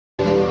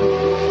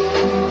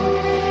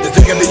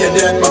thinking me a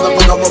dead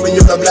motherfucker, want me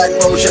you the black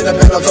bro. Shit the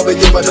bed on top of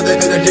you, but they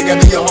finna dig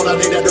me a hole. I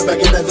need that to back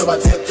in that, so I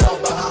tiptoe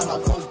behind my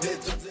clothes,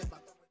 bitch.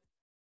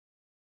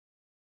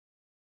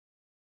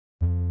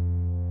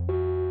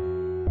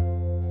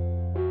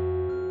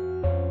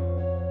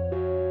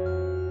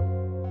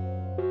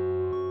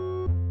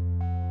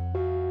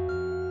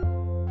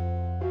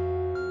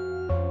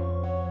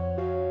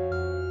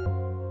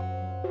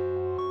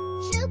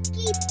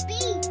 Chooky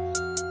beat.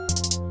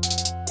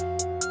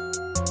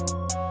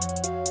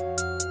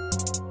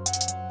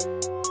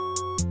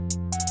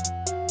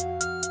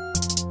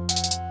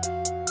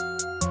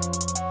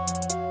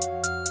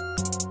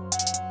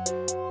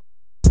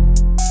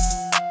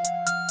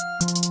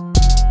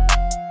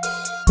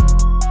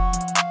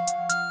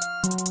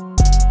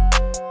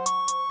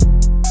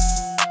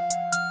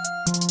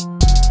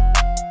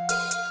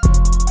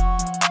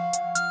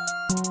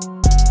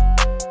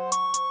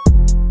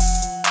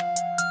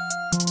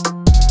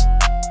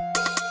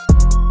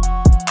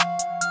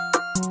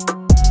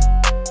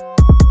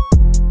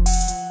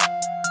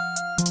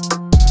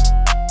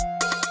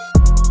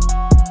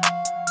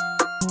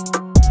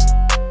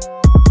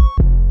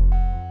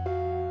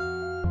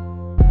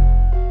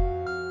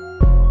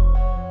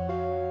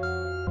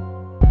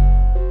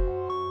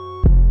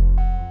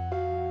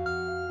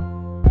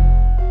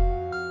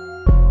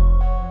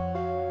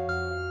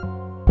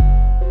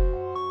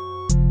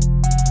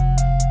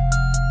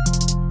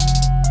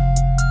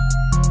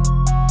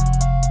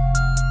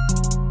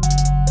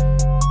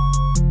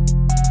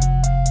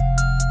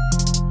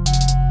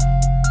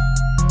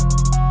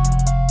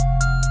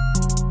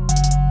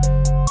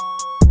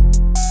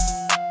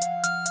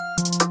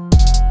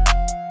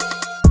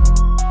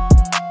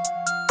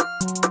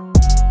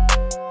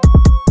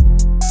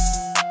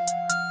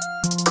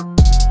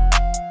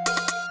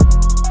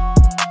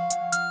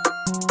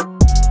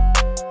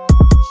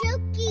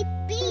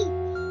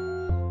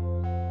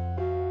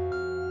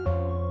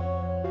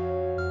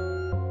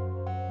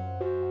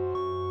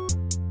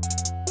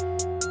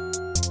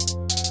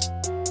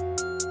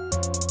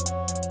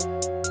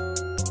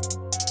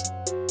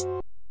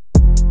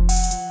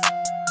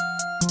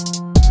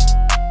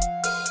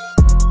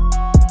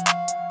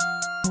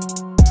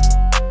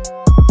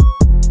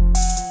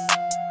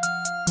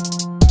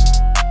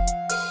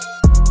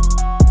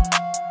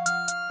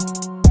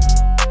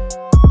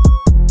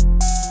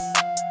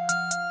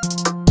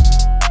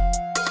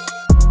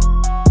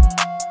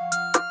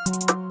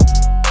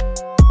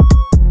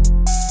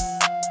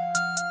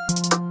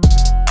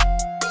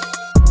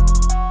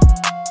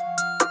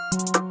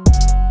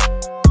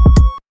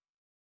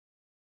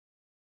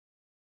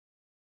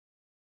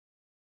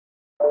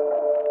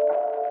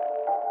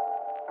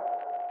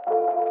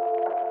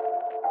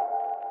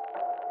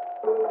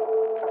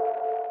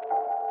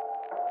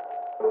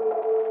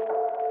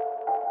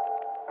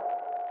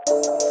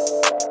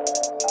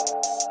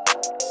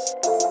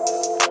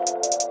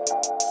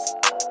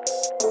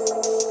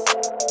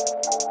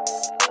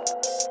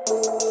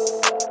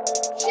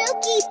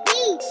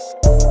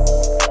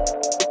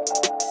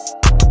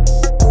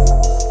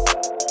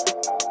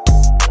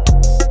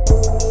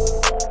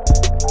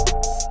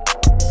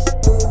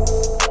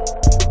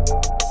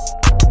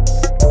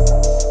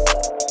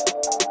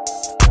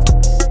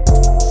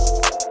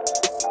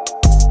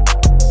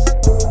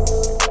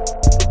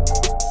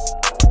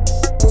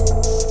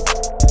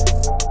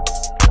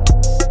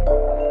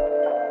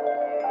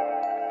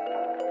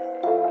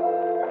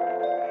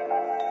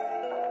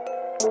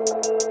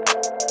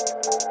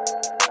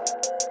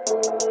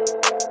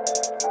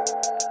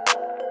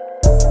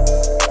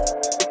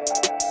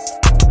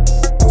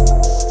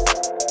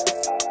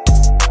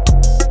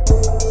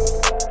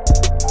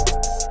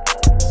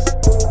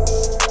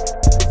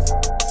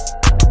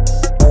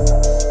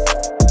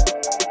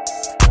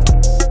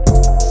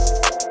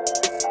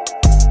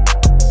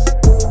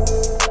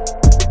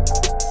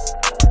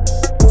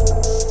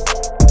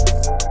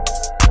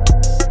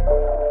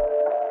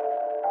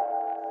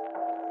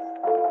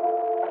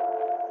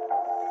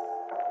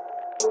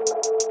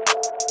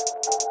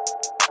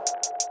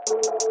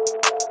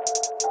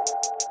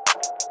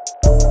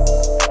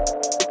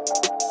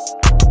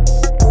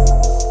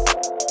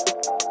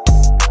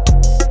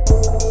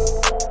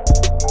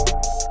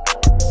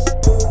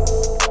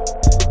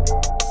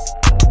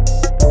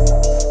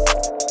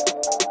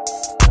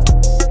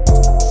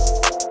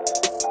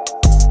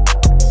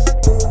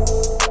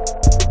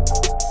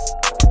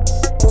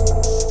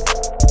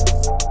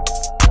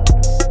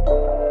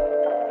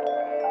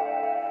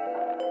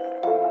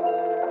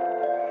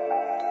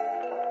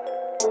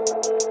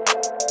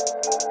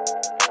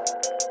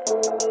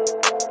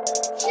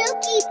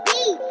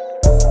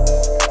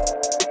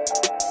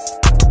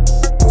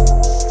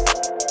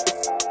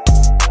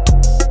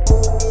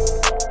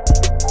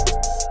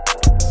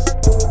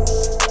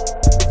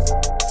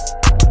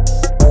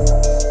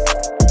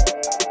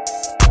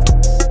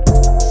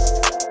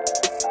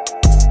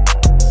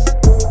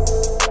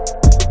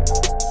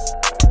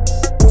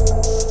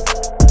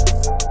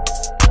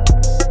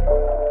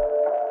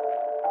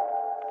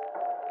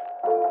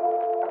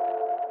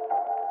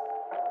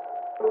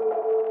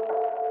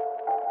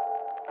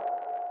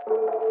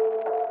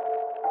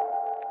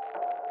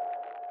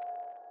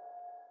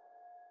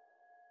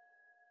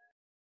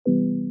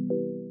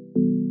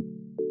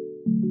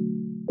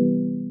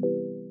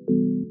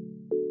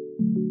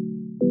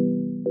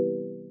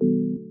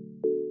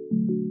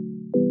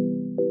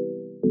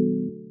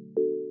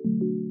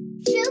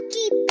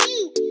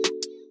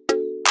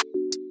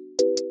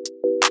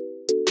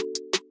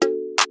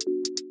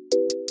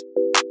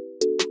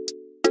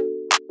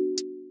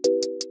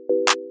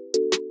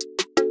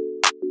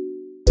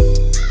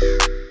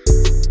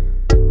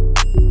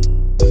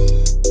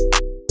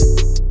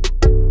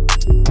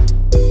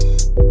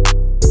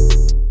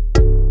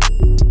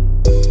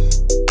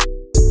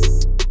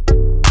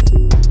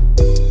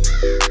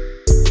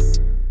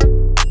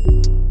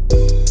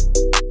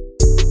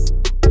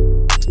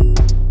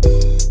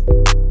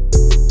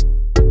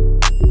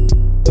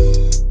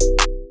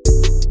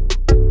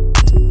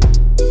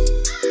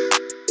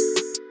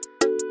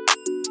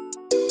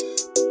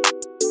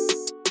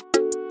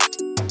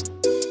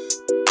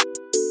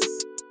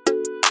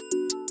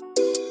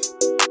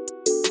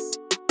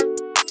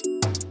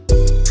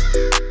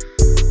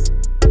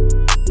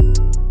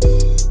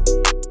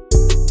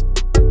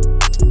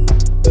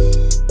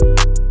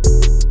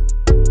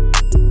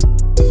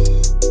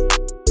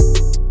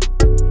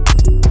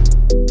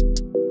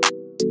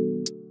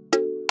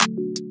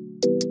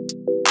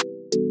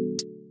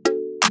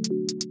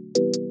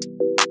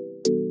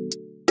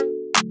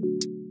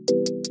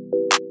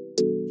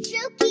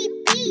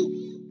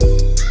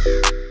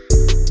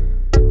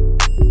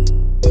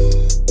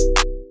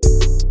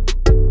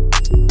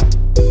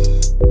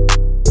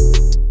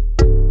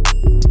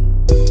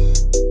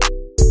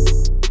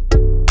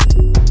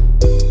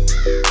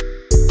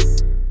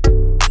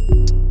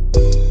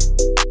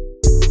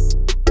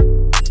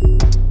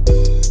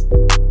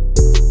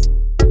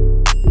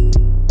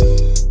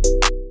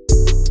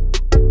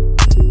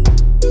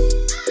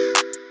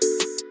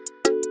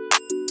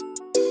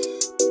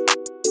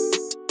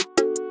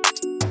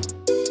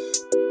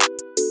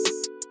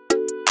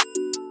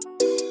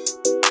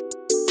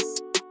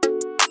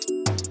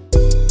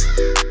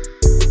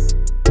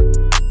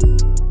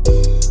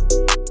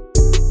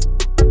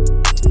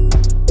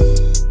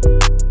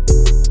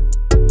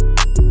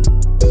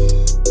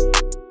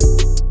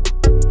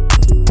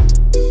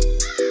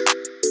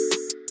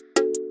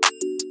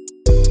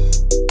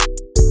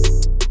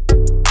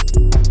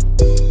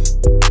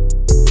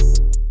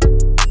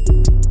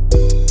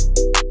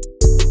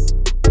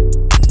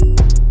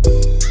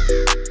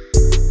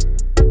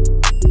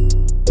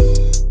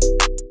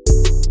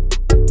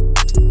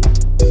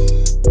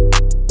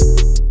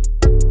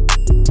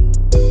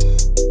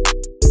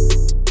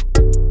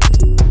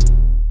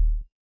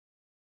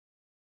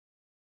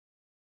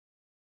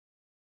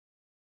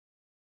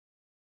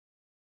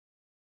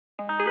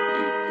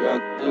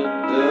 got the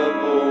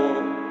devil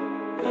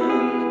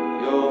in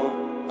your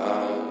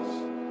eyes.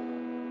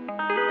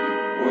 You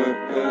went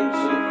and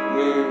took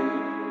me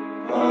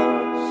by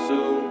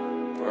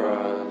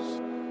surprise.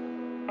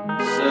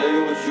 Say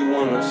what you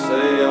wanna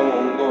say, I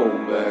won't go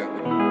back.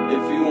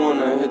 If you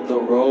wanna hit the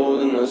road,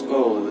 then let's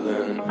go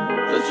then.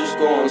 Let's just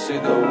go and see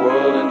the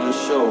world and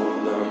just show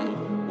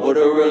them what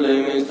it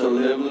really means to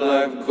live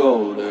life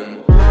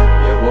golden.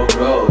 Yeah, we're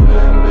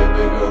golden,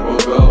 baby girl,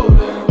 we're golden.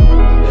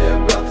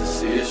 They're about to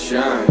see us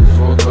shine, cause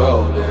we're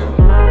golden.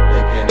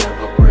 They can't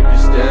ever break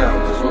us down,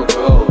 cause we're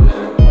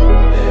golden.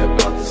 They're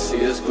about to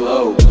see us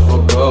glow, cause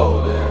we're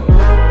golden.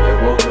 Yeah,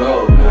 we're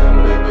golden,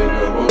 baby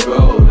girl, we're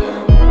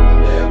golden.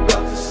 They're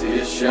about to see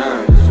us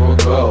shine, cause we're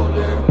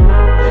golden.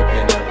 They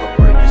can't ever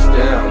break us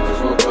down,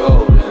 cause we're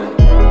golden.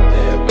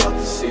 They're about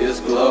to see us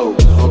glow,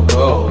 cause we're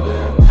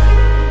golden.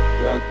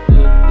 Got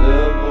the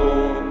devil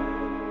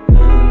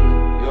in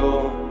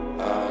your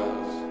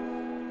eyes.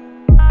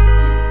 You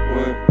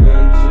went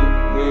and took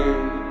me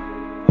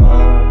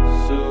by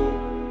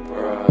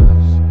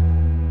surprise.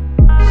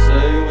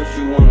 Say what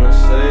you wanna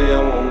say, I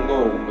won't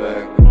go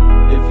back.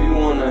 If you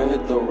wanna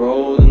hit the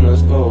road, then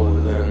let's go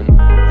then.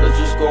 Let's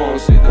just go and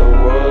see the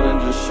world and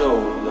just show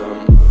them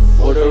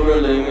what it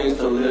really means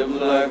to live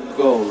life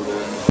golden.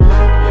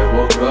 Yeah,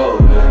 we're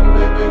golden,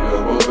 baby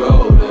girl, we're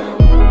golden.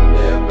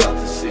 They're about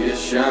to see us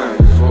shine,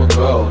 cause we're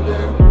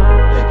golden.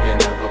 They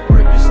can't ever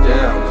break us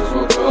down, cause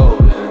we're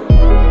golden.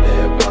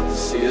 They're about to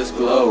see us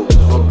glow,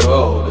 cause we're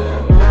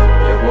golden.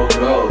 Yeah, we're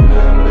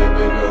golden,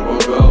 baby girl,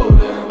 we're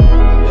golden.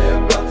 They're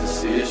about to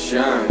see us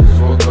shine, cause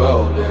we're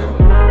golden.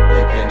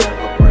 They can't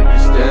ever break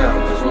us down,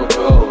 cause we're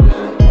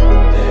golden.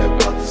 They're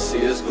about to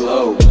see us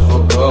glow, cause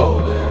we're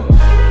golden.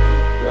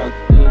 Got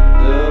the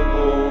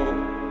devil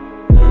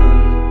in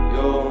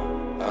your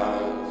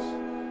eyes.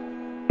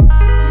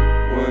 You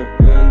went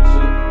and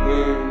took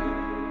me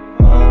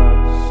by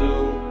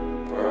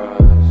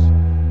surprise.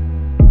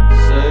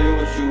 Say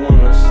what you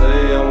wanna say,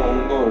 I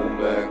won't go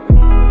back.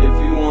 If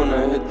you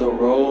wanna hit the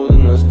road,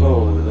 then let's go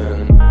then.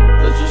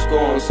 Let's just go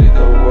and see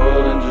the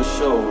world and just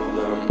show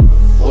them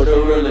what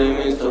it really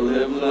means to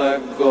live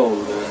life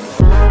golden.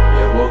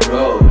 Yeah, we're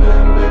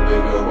golden, baby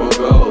girl, we're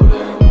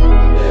golden.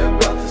 They're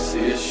about to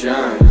see us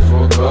shine, cause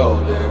we're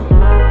golden.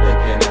 They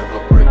can't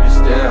ever break us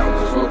down,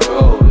 cause we're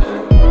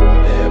golden.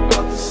 They're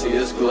about to see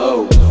us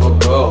glow, cause we're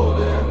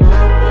golden.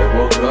 Yeah,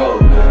 we're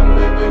golden,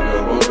 baby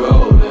girl, we're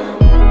golden.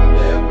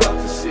 They're about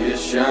to see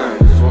us shine,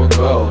 cause we're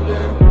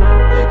golden.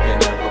 They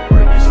can't ever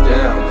break us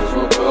down, cause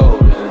we're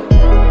golden.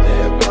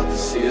 They're about to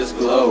see us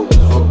glow,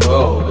 cause we're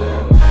golden.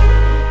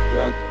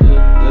 Got the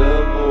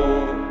devil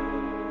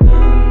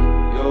in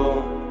your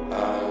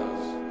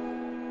eyes.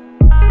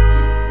 You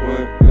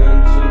went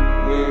and took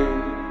me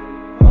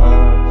by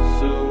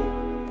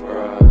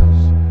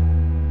surprise.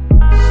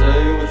 Say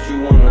what you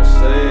wanna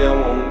say, I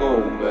won't go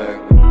back.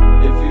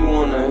 If you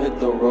wanna hit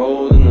the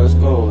road, then let's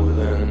go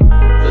then.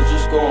 Let's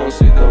just go and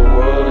see the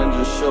world and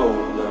just show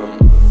them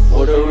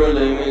what it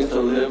really means to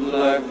live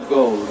life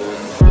golden.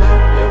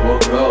 Yeah,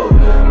 we're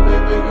golden,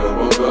 baby girl,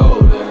 we're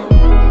golden.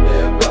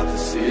 They're about to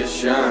see us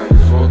shine,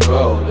 cause we're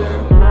golden.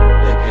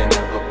 They can't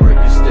ever break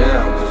us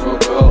down, cause we're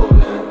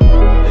golden.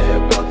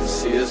 They're about to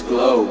see us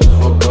glow, cause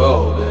we're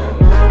golden.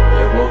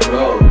 Yeah, we're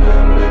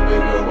golden, baby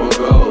girl, we're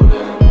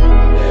golden.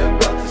 They're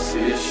about to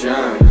see us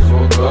shine, cause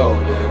we're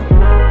golden.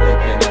 They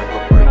can't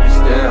ever break us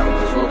down,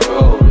 cause we're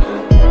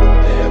golden.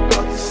 They're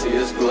about to see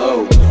us glow,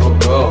 cause we're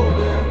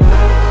golden.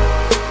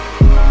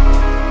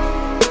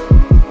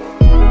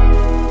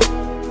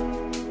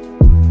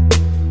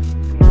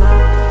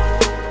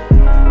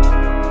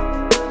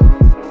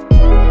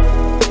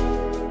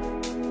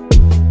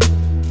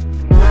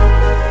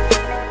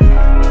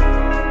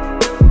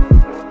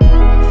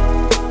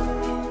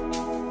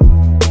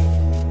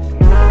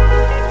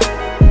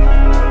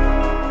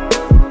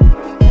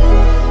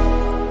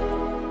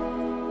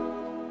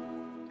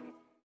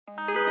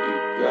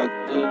 Got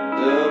the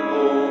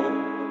devil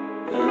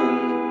in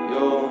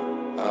your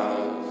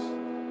eyes.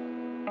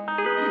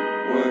 You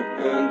went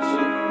and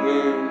took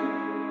me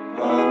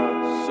by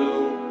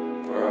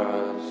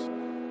surprise.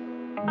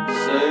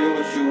 Say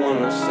what you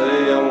wanna say,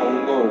 I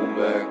won't go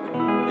back.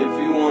 If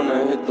you wanna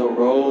hit the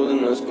road, then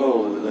let's go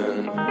then.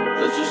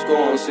 Let's just go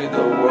and see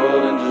the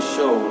world and just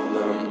show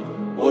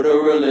them what it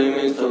really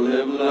means to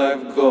live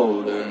life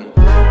golden.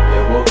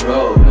 Yeah, we're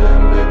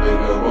golden, baby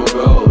girl, we're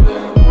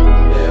golden.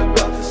 They're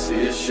about to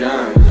see us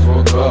shine, cause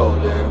we're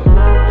golden.